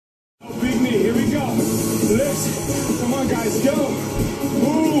knee. Here we go. Lift. Come on, guys, go.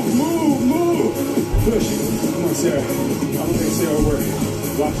 Move, move, move. Push. Come on, Sarah. I'm gonna make Sarah work.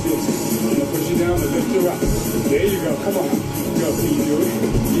 Watch this. I'm gonna push you down and lift you up. There you go. Come on. Go. Can you do it?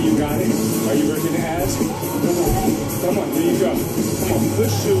 Yeah, you got it. Are you working the abs? Come on. Come on. There you go. Come on.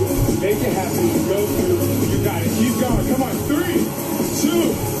 Push through. Make it happen. Go through. You got it. Keep going. Come on. 3,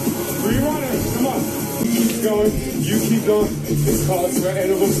 2, 3 runners. Come on. Keep going. You keep going. It's called sweat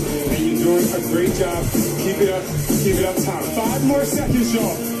intervals, and you're doing a great job. Keep it up. Keep it up. Time. 5 more seconds,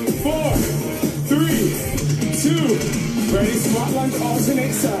 y'all. 4, 3, 2. Ready? Squat, lunge,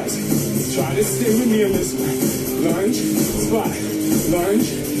 alternate sides. Try to stay with me on this one. Lunge, squat,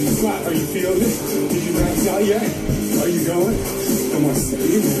 lunge, squat. Are you feeling it? Did you max out yet? Are you going? Come on, stay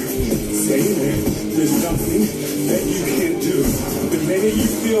in there. Stay in there. There's nothing that you can't do. The minute you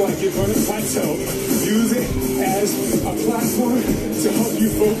feel like you're going to plateau, use it as a platform to help you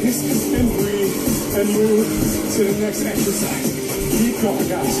focus and breathe and move to the next exercise. Keep going,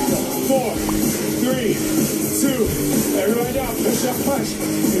 guys. 4, 3, 2. Everybody down. Push up, punch.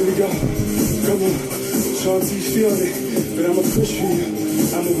 Here we go. Come on. Chauncey's feeling it, but I'm going to push for you.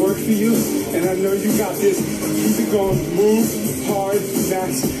 I'm going to work for you, and I know you got this. Keep it going. Move hard,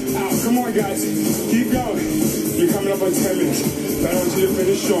 max out. Come on, guys. Keep going. You're coming up on 10 minutes, but I want you to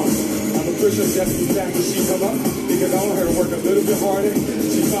finish strong. I'm going to push her Stephanie back as she come up, because I want her to work a little bit harder.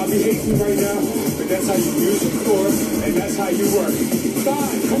 She probably hates me right now, but that's how you use your core, and that's how you work.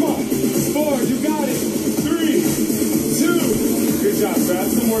 5, come on. 4, you got it. 3, 2. Good job. Grab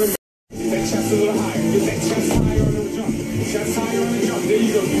some more. Get that chest a little higher. Get that chest higher on the jump. Chest higher on the jump. There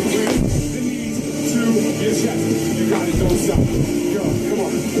you go. You bring the knees to your chest. You got it. Don't stop. Go. Come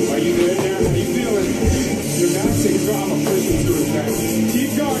on. Are you there now? How you feeling? You're not saying go. I'm going to push you through it, guys.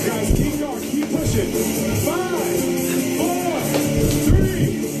 Keep going, guys. Keep going. Keep pushing. 5, 4,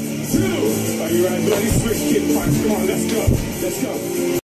 3, 2. Are you ready? Bloody switch kick punch. Come on. Let's go. Let's go.